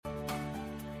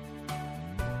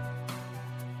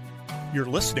You're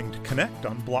listening to Connect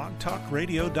on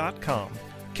blogtalkradio.com.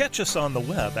 Catch us on the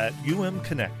web at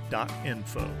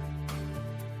umconnect.info.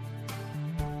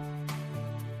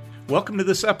 Welcome to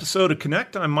this episode of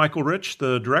Connect. I'm Michael Rich,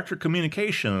 the Director of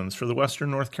Communications for the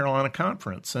Western North Carolina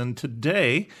Conference. And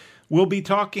today we'll be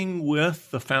talking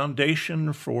with the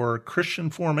Foundation for Christian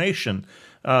Formation.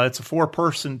 It's a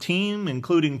 4-person team,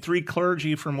 including 3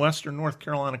 clergy from Western North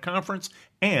Carolina Conference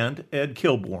and Ed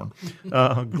Kilbourne.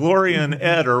 Gloria and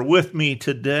Ed are with me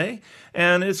today,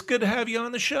 and it's good to have you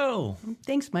on the show.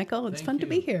 Thanks, Michael. It's fun to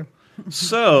be here.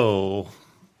 So,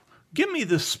 give me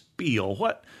the spiel.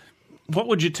 What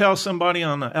would you tell somebody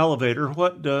on the elevator?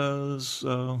 What does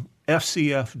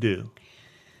FCF do?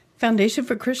 Foundation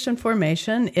for Christian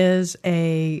Formation is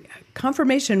a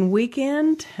confirmation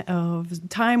weekend of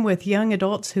time with young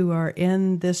adults who are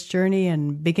in this journey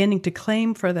and beginning to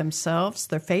claim for themselves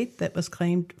their faith that was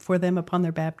claimed for them upon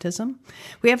their baptism.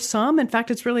 We have some, in fact,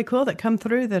 it's really cool, that come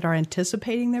through that are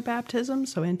anticipating their baptism,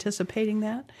 so anticipating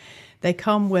that. They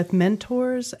come with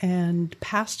mentors and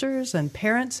pastors and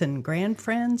parents and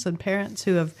grandfriends and parents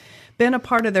who have been a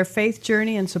part of their faith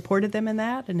journey and supported them in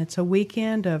that. And it's a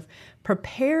weekend of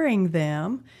preparing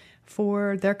them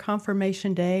for their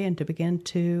confirmation day and to begin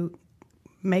to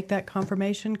make that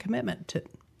confirmation commitment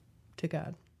to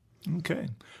God. Okay.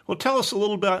 Well, tell us a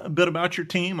little bit about your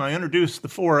team. I introduced the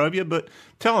 4 of you, but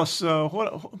tell us,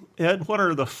 Ed, what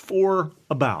are the 4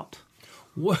 about?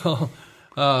 Well,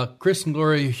 Chris and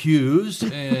Gloria Hughes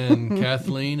and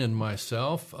Kathleen and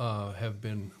myself have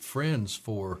been friends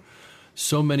for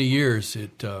so many years.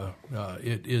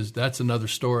 That's another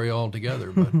story altogether.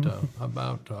 But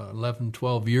about 11,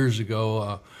 12 years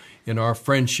ago, in our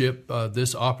friendship,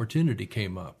 this opportunity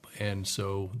came up, and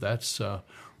so that's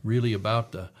really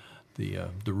about the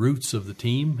roots of the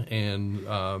team. And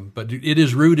but it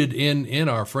is rooted in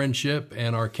our friendship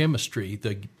and our chemistry.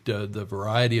 The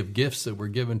variety of gifts that were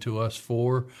given to us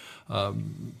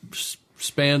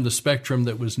span the spectrum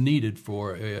that was needed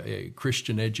for a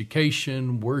Christian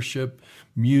education, worship,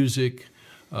 music,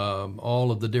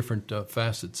 all of the different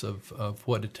facets of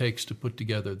what it takes to put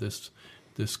together this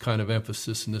kind of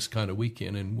emphasis and this kind of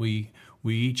weekend. And we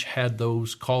each had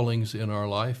those callings in our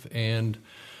life, and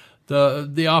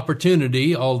the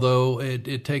opportunity, although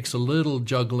it takes a little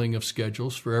juggling of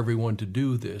schedules for everyone to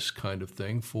do this kind of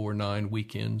thing for 9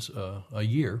 weekends a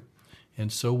year.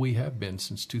 And so we have been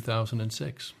since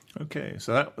 2006. Okay,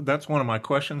 so that's one of my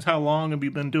questions. How long have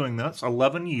you been doing that? It's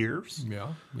 11 years.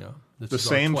 Yeah. The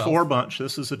same 4 bunch.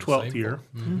 This is the 12th year.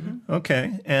 Mm-hmm.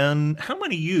 Okay, and how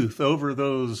many youth over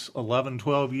those 11,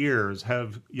 12 years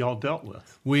have y'all dealt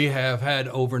with? We have had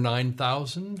over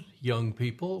 9,000 young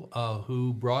people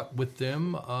who brought with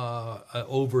them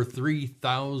over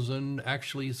 3,000,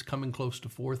 actually it's coming close to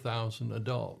 4,000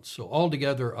 adults. So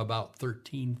altogether about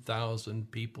 13,000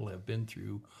 people have been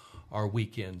through our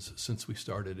weekends since we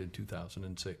started in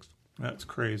 2006. That's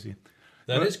crazy.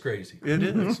 That is crazy. It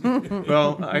is.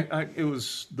 Well, it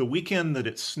was the weekend that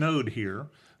it snowed here.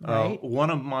 Right. One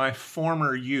of my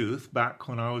former youth, back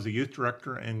when I was a youth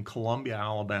director in Columbia,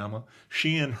 Alabama,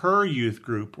 she and her youth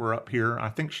group were up here. I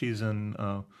think she's in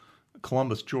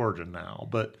Columbus, Georgia now.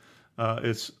 But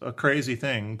it's a crazy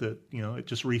thing that, it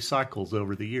just recycles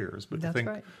over the years. But That's I think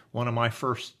right. one of my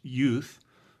first youth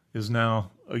is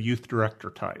now a youth director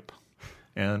type.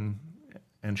 And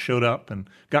showed up and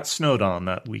got snowed on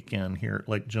that weekend here at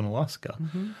Lake Junaluska.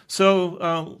 Mm-hmm.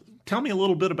 So tell me a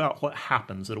little bit about what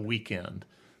happens at a weekend.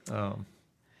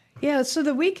 Yeah, so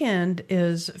the weekend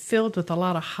is filled with a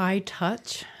lot of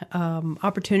high-touch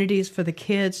opportunities for the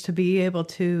kids to be able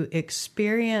to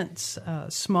experience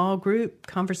small group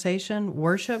conversation,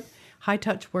 worship,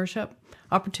 high-touch worship,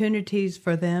 opportunities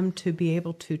for them to be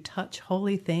able to touch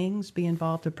holy things, be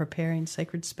involved in preparing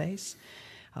sacred space.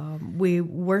 We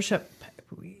worship.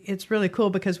 It's really cool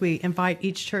because we invite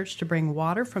each church to bring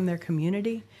water from their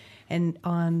community. And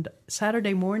on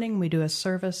Saturday morning, we do a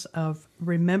service of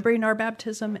remembering our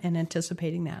baptism and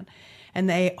anticipating that. And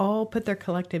they all put their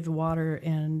collective water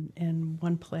in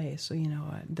one place. So,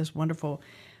 this wonderful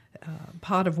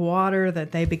pot of water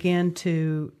that they begin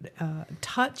to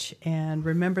touch and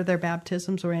remember their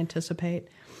baptisms or anticipate.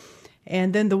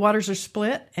 And then the waters are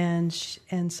split and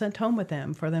sent home with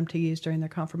them for them to use during their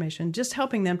confirmation, just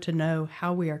helping them to know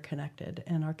how we are connected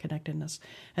and our connectedness.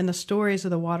 And the stories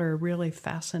of the water are really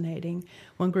fascinating.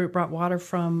 One group brought water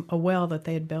from a well that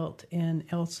they had built in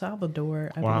El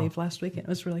Salvador, I believe, last weekend. It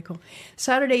was really cool.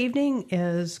 Saturday evening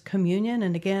is communion,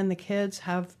 and again, the kids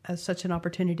have such an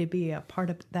opportunity to be a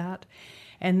part of that.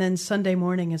 And then Sunday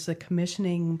morning is the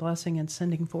commissioning, blessing, and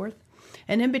sending forth.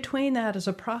 And in between that is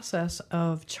a process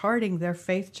of charting their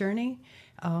faith journey,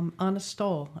 on a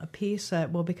stole, a piece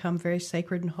that will become very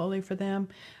sacred and holy for them,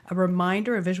 a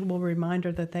reminder, a visual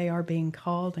reminder that they are being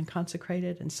called and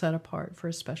consecrated and set apart for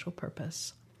a special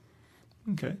purpose.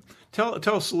 Okay. Tell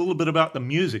us a little bit about the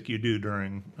music you do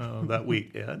during that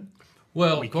week, Ed.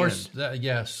 Well, of course,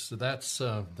 yes.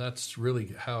 That's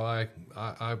really how I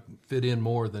fit in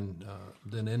more than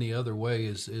any other way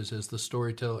is as the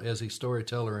storyteller, as a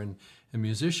storyteller and a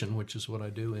musician, which is what I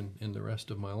do in the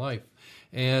rest of my life.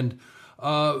 And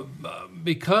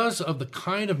because of the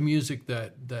kind of music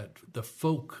that the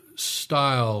folk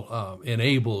style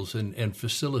enables and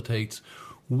facilitates,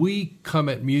 we come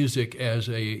at music as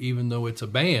even though it's a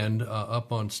band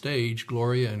up on stage,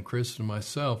 Gloria and Chris and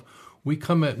myself. We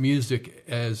come at music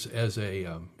as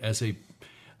a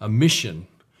mission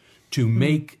to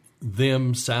make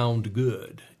them sound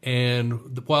good.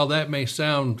 And while that may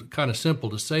sound kind of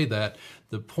simple to say that,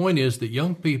 the point is that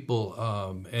young people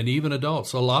and even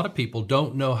adults, a lot of people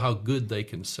don't know how good they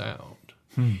can sound.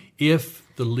 If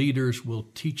the leaders will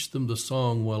teach them the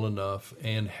song well enough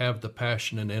and have the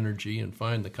passion and energy and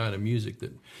find the kind of music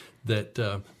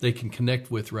that they can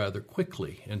connect with rather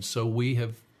quickly. And so we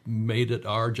have made it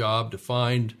our job to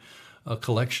find a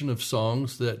collection of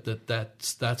songs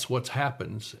that's what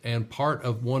happens. And part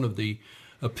of one of the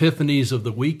epiphanies of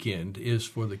the weekend is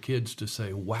for the kids to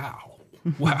say, wow,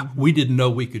 we didn't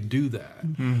know we could do that.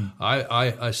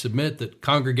 I submit that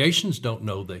congregations don't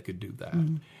know they could do that.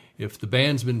 If the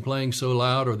band's been playing so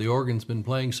loud or the organ's been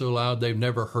playing so loud they've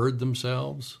never heard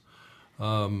themselves,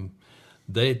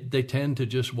 they tend to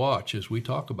just watch as we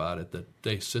talk about it, that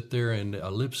they sit there and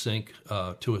lip sync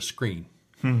to a screen.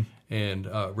 And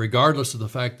regardless of the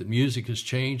fact that music has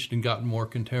changed and gotten more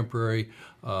contemporary,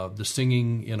 the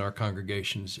singing in our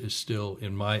congregations is still,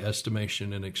 in my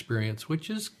estimation and experience, which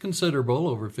is considerable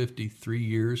over 53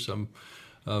 years,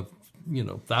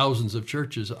 thousands of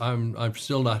churches, I'm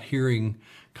still not hearing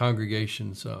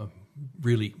congregations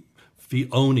really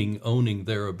owning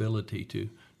their ability to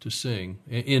sing.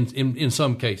 In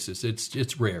some cases,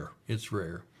 it's rare. It's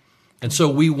rare. And so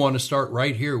we want to start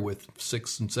right here with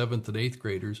 6th and 7th and 8th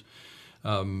graders,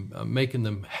 making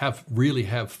them really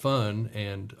have fun,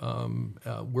 and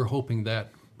we're hoping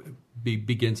that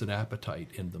begins an appetite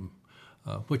in them,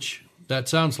 which that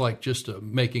sounds like just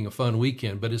making a fun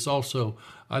weekend, but it's also,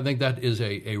 I think that is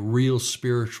a real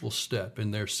spiritual step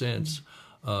in their sense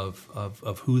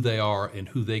of who they are and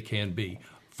who they can be,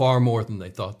 far more than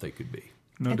they thought they could be.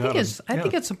 I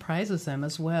think it surprises them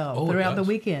as well throughout the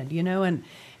weekend, and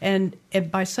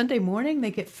by Sunday morning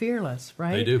they get fearless,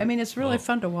 right? They do. I mean, it's really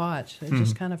fun to watch. They're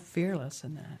just kind of fearless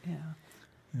in that,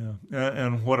 Yeah,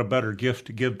 and what a better gift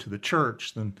to give to the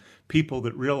church than people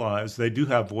that realize they do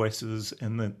have voices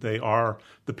and that they are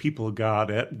the people of God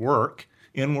at work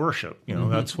in worship.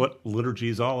 That's what liturgy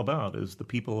is all about, is the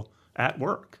people at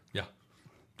work. Yeah.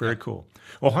 Very cool.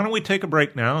 Well, why don't we take a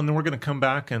break now, and then we're going to come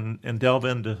back and delve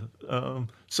into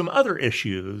some other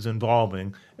issues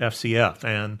involving FCF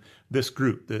and this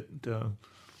group that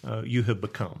you have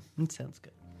become. It sounds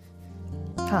good.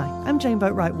 Hi, I'm Jane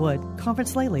Boatwright Wood,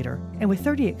 Conference Lay Leader, and with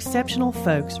 30 exceptional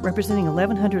folks representing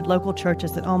 1,100 local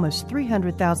churches and almost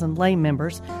 300,000 lay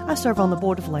members, I serve on the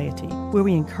Board of Laity, where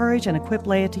we encourage and equip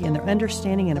laity in their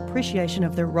understanding and appreciation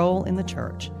of their role in the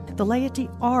church. The laity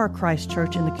are Christ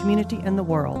Church in the community and the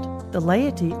world. The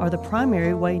laity are the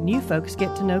primary way new folks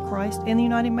get to know Christ in the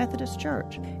United Methodist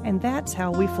Church, and that's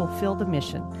how we fulfill the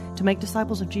mission to make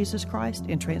disciples of Jesus Christ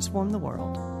and transform the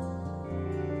world.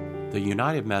 The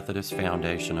United Methodist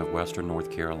Foundation of Western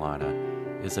North Carolina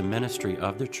is a ministry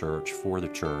of the church for the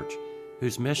church,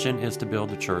 whose mission is to build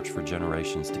the church for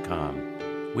generations to come.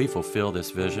 We fulfill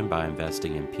this vision by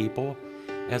investing in people,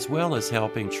 as well as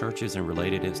helping churches and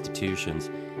related institutions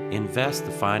invest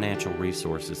the financial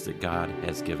resources that God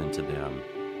has given to them.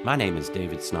 My name is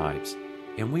David Snipes,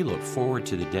 and we look forward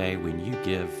to the day when you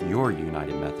give your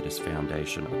United Methodist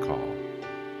Foundation a call.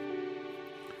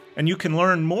 And you can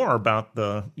learn more about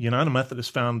the United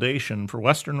Methodist Foundation for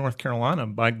Western North Carolina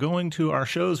by going to our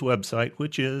show's website,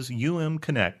 which is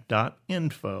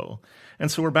umconnect.info.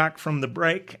 And so we're back from the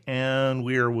break, and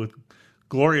we are with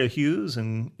Gloria Hughes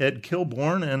and Ed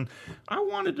Kilbourne, and I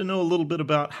wanted to know a little bit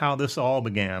about how this all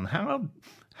began. How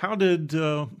did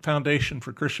Foundation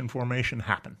for Christian Formation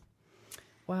happen?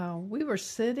 Wow, we were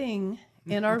sitting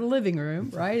in our living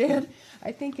room, right, Ed?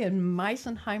 I think in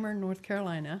Meisenheimer, North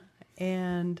Carolina,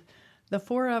 and the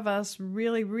four of us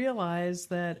really realized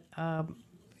that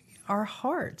our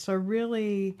hearts are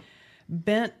really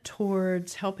bent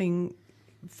towards helping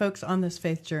folks on this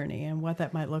faith journey and what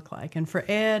that might look like. And for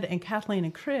Ed and Kathleen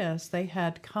and Chris, they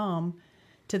had come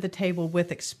to the table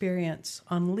with experience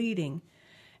on leading.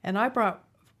 And I brought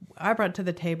I brought to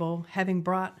the table, having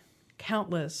brought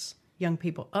countless young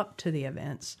people up to the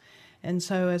events. And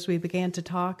so as we began to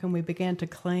talk and we began to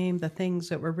claim the things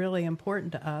that were really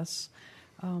important to us,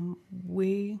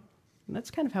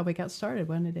 that's kind of how we got started,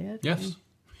 wasn't it, Ed? Yes.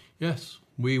 Yes.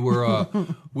 We were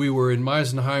in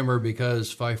Meisenheimer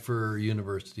because Pfeiffer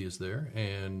University is there,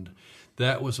 and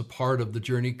that was a part of the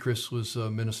journey. Chris was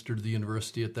a minister to the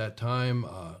university at that time.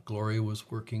 Gloria was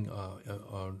working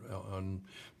on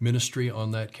ministry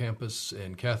on that campus,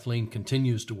 and Kathleen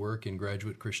continues to work in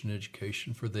graduate Christian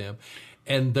education for them.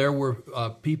 And there were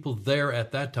people there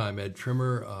at that time, Ed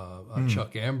Trimmer,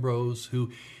 Chuck Ambrose,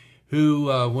 who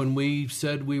when we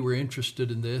said we were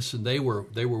interested in this, and they were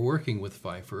working with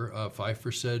Pfeiffer,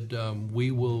 Pfeiffer said,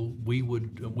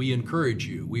 we encourage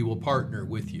you, we will partner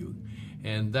with you.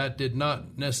 And that did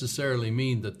not necessarily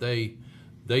mean that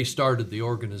they started the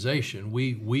organization.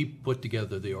 We put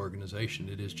together the organization.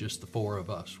 It is just the four of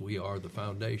us. We are the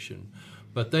foundation.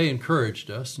 But they encouraged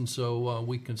us, and so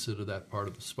we consider that part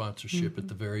of the sponsorship at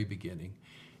the very beginning,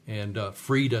 and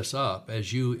freed us up.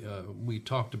 As we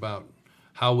talked about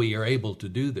how we are able to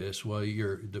do this. Well,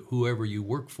 whoever you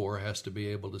work for has to be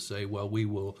able to say, well, we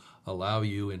will allow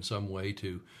you in some way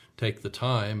to take the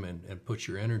time and put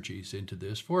your energies into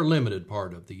this for a limited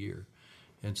part of the year.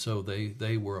 And so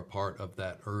they were a part of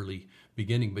that early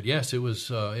beginning. But yes, it was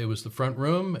the front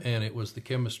room, and it was the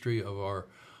chemistry of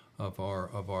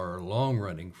our long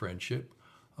running friendship,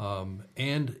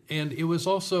 and it was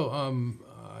also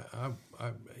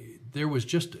there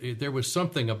was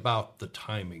something about the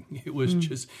timing. It was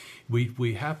just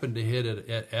we happened to hit it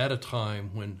at a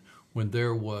time when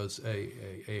there was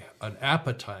an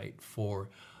appetite for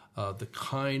the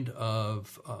kind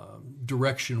of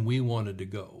direction we wanted to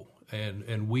go,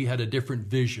 and we had a different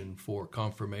vision for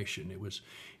confirmation. It was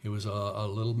a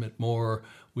little bit more.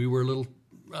 We're a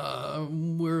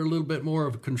little bit more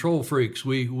of control freaks.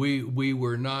 We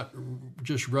were not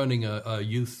just running a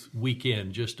youth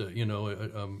weekend, just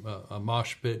a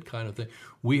mosh pit kind of thing.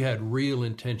 We had real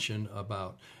intention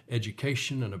about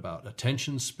education and about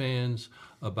attention spans,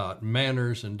 about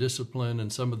manners and discipline,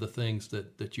 and some of the things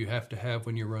that you have to have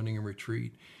when you're running a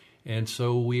retreat. And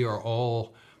so we are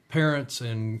all parents,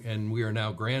 and we are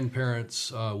now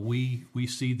grandparents. We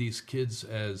see these kids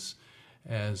as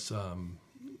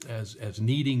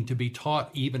needing to be taught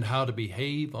even how to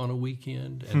behave on a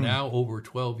weekend. And now over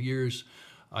 12 years,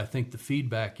 I think the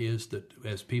feedback is that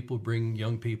as people bring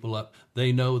young people up,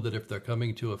 they know that if they're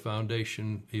coming to a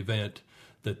foundation event,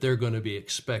 that they're going to be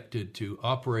expected to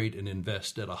operate and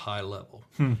invest at a high level.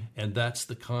 And that's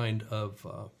the kind of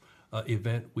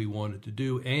event we wanted to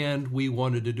do, and we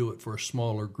wanted to do it for a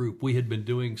smaller group. We had been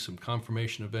doing some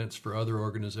confirmation events for other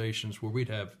organizations where we'd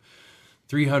have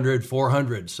 300,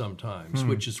 400 sometimes,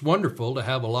 which is wonderful to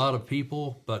have a lot of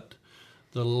people, but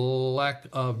the lack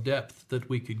of depth that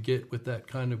we could get with that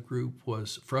kind of group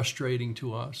was frustrating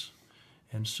to us.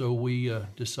 And so we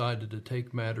decided to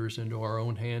take matters into our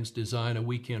own hands, design a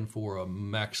weekend for a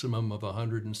maximum of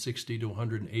 160 to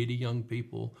 180 young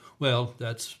people. Well,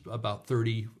 that's about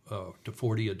 30 to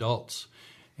 40 adults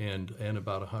and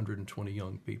about 120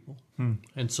 young people.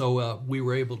 And so we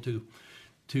were able to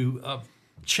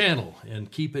channel and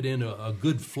keep it in a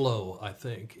good flow, I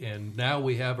think. And now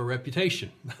we have a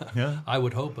reputation. Yeah. I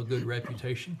would hope a good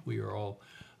reputation. We are all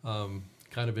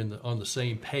kind of on the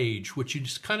same page, which you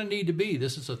just kind of need to be.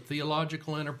 This is a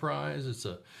theological enterprise.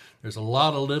 There's a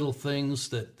lot of little things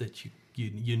that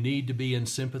you need to be in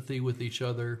sympathy with each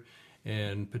other,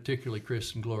 and particularly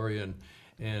Chris and Gloria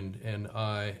and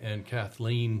I and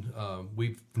Kathleen.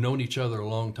 We've known each other a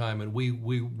long time, and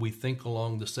we think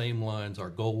along the same lines. Our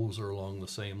goals are along the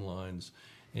same lines,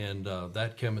 and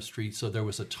that chemistry. So there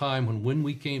was a time when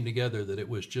we came together that it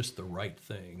was just the right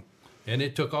thing, and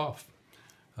it took off.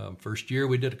 First year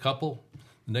we did a couple.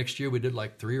 The next year we did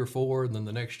like 3 or 4, and then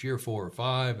the next year 4 or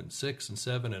 5 and 6 and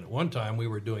 7. And at one time we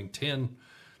were doing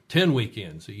 10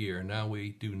 weekends a year. Now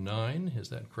we do 9. Is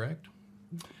that correct?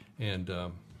 And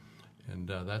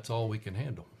that's all we can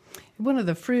handle. One of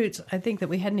the fruits I think that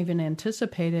we hadn't even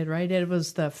anticipated, right? It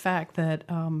was the fact that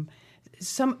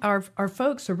our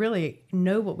folks really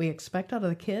know what we expect out of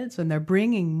the kids, and they're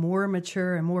bringing more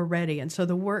mature and more ready. And so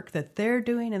the work that they're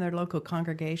doing in their local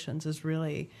congregations is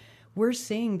really, we're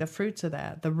seeing the fruits of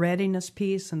that, the readiness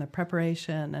piece and the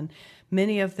preparation. And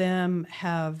many of them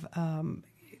have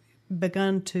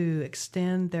begun to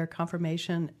extend their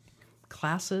confirmation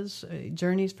classes,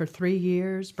 journeys for 3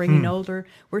 years, bringing older.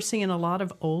 We're seeing a lot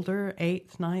of older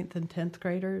 8th, 9th, and 10th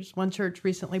graders. One church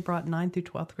recently brought 9th through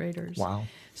 12th graders. Wow.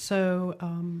 So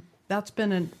that's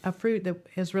been a fruit that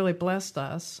has really blessed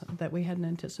us that we hadn't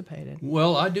anticipated.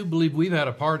 Well, I do believe we've had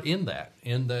a part in that,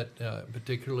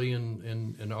 particularly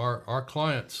in our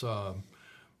clients. A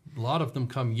lot of them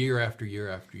come year after year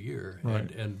after year, right.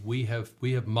 and we have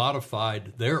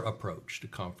modified their approach to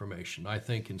confirmation, I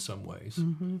think, in some ways,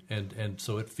 and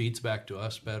so it feeds back to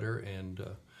us better, and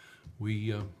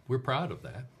we're proud of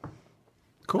that.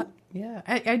 Cool. Yeah,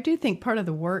 I do think part of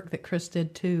the work that Chris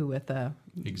did too with the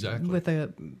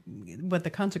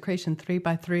consecration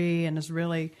 3x3, and has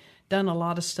really done a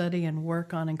lot of study and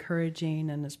work on encouraging,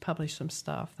 and has published some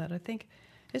stuff that I think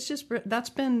that's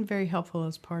been very helpful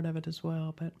as part of it as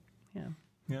well. But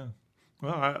yeah.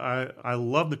 Well, I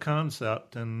love the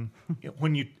concept, and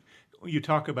when you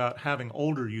talk about having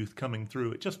older youth coming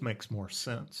through, it just makes more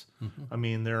sense. Mm-hmm. I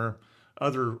mean, there are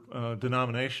other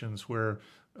denominations where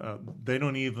they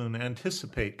don't even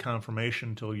anticipate confirmation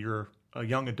until you're a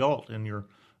young adult in your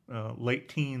late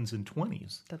teens and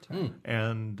 20s. That's right.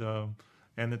 And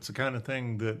it's the kind of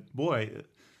thing that, boy,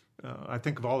 I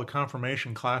think of all the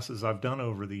confirmation classes I've done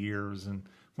over the years, and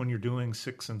when you're doing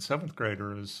 6th and 7th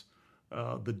graders,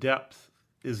 the depth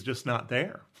is just not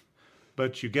there.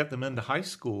 But you get them into high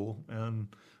school, and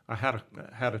I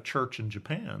had a church in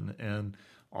Japan, and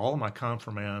all of my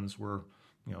confirmands were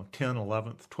 10,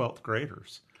 11th, 12th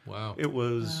graders. Wow. It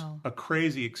was a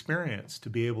crazy experience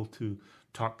to be able to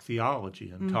talk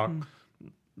theology and talk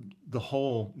the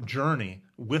whole journey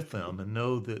with them and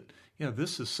know that,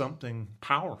 this is something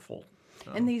powerful.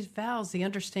 And these vows, the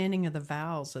understanding of the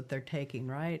vows that they're taking,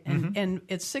 right? And and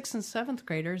it's 6th and 7th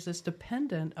graders is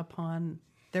dependent upon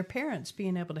their parents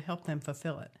being able to help them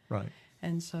fulfill it. Right.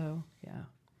 And so, yeah.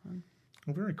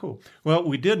 Well, very cool. Well,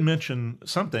 we did mention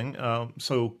something.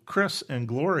 So Chris and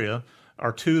Gloria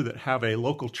are two that have a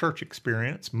local church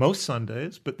experience most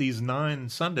Sundays, but these 9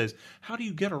 Sundays, how do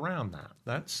you get around that?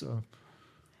 That's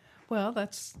well,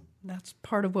 that's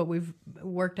part of what we've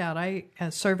worked out. I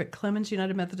serve at Clemens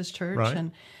United Methodist Church, right.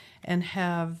 and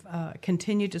have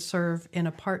continued to serve in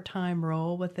a part-time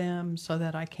role with them so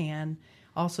that I can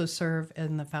also serve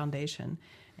in the foundation,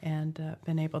 and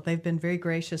they've been very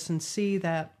gracious and see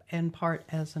that in part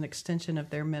as an extension of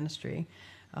their ministry.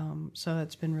 So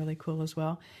it's been really cool as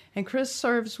well. And Chris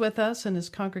serves with us, and his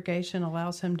congregation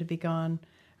allows him to be gone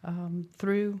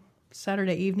through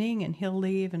Saturday evening, and he'll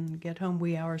leave and get home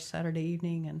wee hours Saturday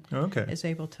evening, and is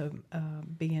able to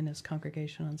be in his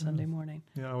congregation on Sunday morning.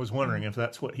 Yeah, I was wondering if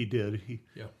that's what he did. He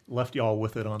left y'all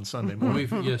with it on Sunday morning.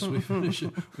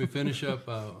 We finish up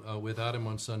without him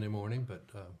on Sunday morning, but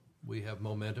we have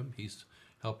momentum. He's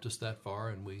helped us that far,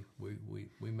 and we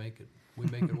make it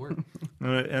work.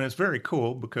 And it's very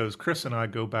cool because Chris and I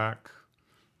go back,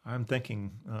 I'm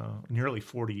thinking, nearly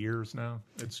 40 years now.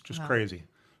 It's just crazy.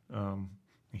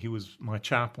 He was my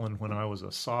chaplain when I was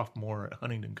a sophomore at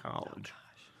Huntington College.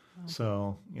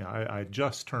 So, I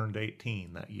just turned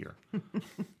 18 that year.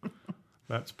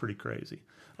 That's pretty crazy.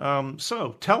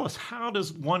 So, tell us, how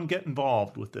does one get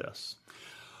involved with this?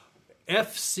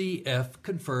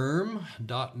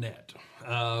 FCFconfirm.net.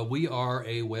 We are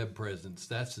a web presence.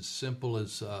 That's as simple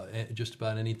as just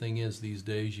about anything is these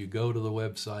days. You go to the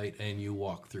website and you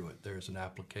walk through it. There's an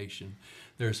application.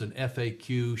 There's an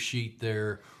FAQ sheet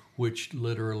there, which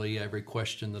literally every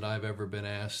question that I've ever been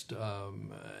asked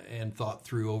and thought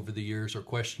through over the years, or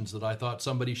questions that I thought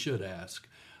somebody should ask,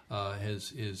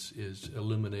 is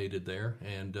illuminated there.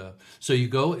 And so you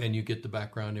go and you get the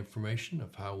background information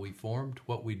of how we formed,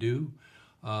 what we do,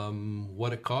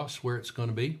 what it costs, where it's going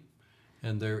to be.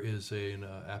 And there is an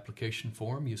application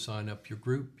form. You sign up your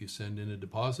group, you send in a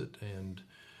deposit, and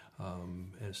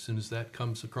as soon as that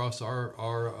comes across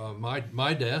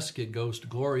my desk, it goes to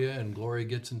Gloria, and Gloria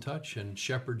gets in touch and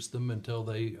shepherds them until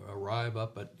they arrive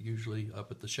usually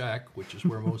up at the shack, which is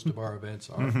where most of our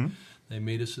events are. Mm-hmm. They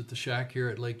meet us at the shack here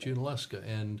at Lake Junaluska,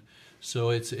 and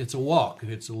so it's a walk.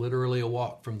 It's literally a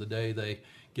walk from the day they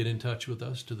get in touch with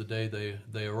us to the day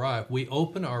they arrive. We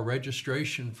open our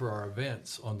registration for our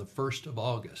events on the 1st of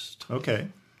August. Okay.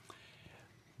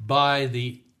 By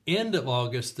the end of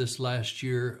August this last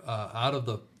year, out of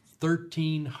the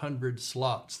 1,300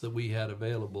 slots that we had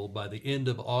available, by the end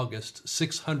of August,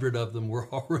 600 of them were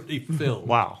already filled.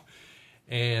 Wow.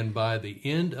 And by the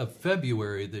end of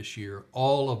February this year,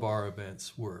 all of our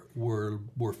events were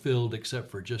filled except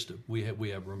for we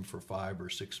have room for 5 or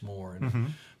 6 more.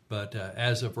 And, But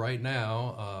as of right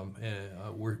now,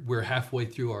 we're halfway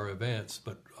through our events.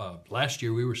 But last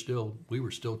year we were still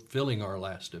filling our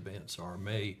last events, our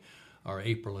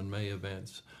April and May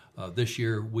events. This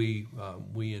year we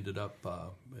ended up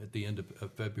at the end of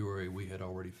February we had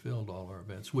already filled all our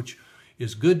events, which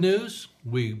is good news.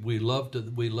 We love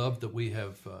that we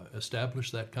have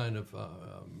established that kind of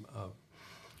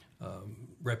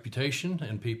reputation,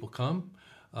 and people come.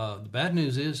 The bad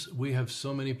news is we have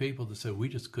so many people that say we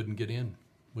just couldn't get in.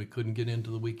 We couldn't get into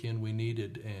the weekend we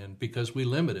needed, and because we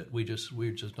limit it, we're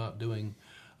just not doing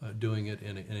it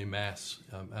in a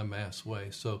mass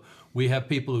way. So we have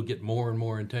people who get more and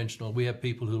more intentional. We have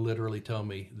people who literally tell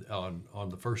me on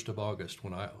the 1st of August,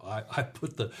 when I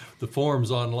put the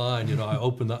forms online, I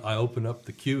open up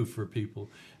the queue for people,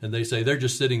 and they say they're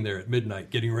just sitting there at midnight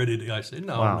getting ready to. I say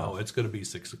no, it's going to be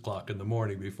 6 o'clock in the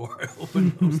morning before I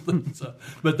open those things up.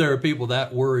 But there are people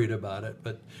that worried about it,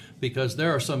 but because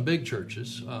there are some big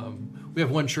churches. We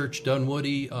have one church,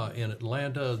 Dunwoody, in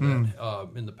Atlanta, that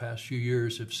in the past few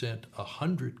years have sent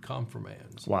 100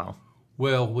 confirmands. Wow.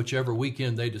 Well, whichever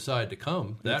weekend they decide to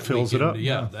come, that fills weekend, it up.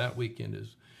 Yeah, that weekend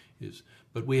is.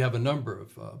 But we have a number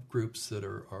of groups that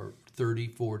are 30,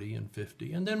 40, and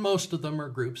 50. And then most of them are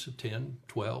groups of 10,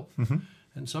 12. Mm-hmm.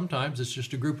 And sometimes it's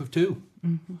just a group of 2.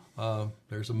 Mm-hmm.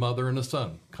 There's a mother and a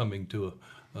son coming to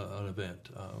an event.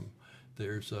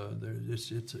 It's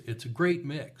a great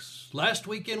mix. Last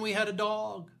weekend we had a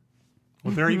dog.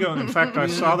 Well, there you go. In fact, I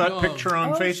saw that picture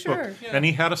on Facebook, sure. Yeah. and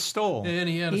he had a stole. And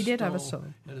he did have a stole.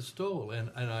 Had a stole,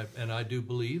 and I do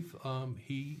believe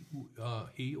he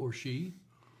or she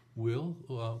will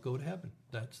go to heaven.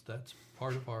 That's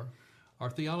part of our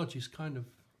theology's kind of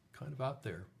out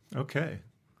there. Okay.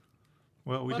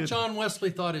 Well, we did. John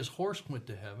Wesley thought his horse went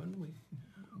to heaven.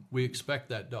 We expect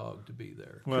that dog to be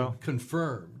there. Well,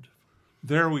 confirmed.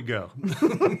 There we go.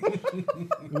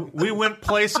 We went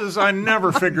places I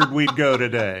never figured we'd go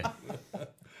today.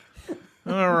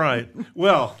 All right.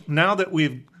 Well, now that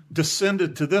we've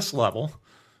descended to this level,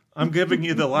 I'm giving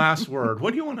you the last word.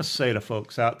 What do you want to say to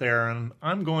folks out there? And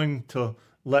I'm going to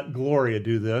let Gloria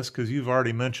do this because you've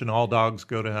already mentioned all dogs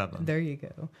go to heaven. There you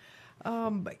go.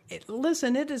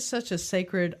 Listen, it is such a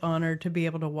sacred honor to be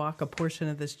able to walk a portion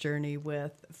of this journey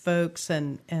with folks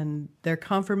and their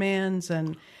confirmands,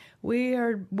 and we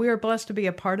are blessed to be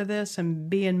a part of this and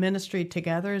be in ministry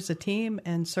together as a team,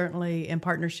 and certainly in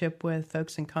partnership with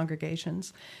folks in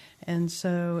congregations. And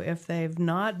so if they've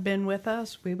not been with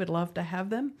us, we would love to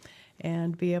have them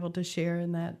and be able to share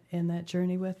in that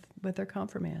journey with their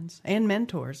confirmands and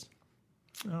mentors.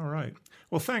 All right.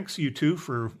 Well, thanks, you two,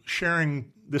 for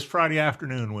sharing this Friday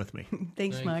afternoon with me.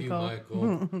 Thanks, Thank Michael.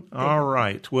 you, Michael. All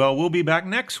right. Well, we'll be back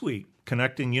next week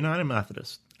connecting United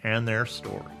Methodists and their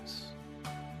stories.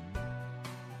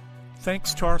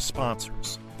 Thanks to our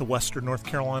sponsors, the Western North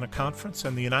Carolina Conference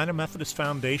and the United Methodist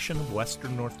Foundation of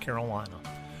Western North Carolina.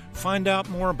 Find out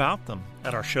more about them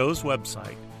at our show's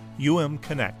website,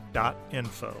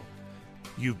 umconnect.info.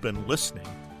 You've been listening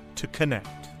to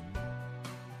Connect.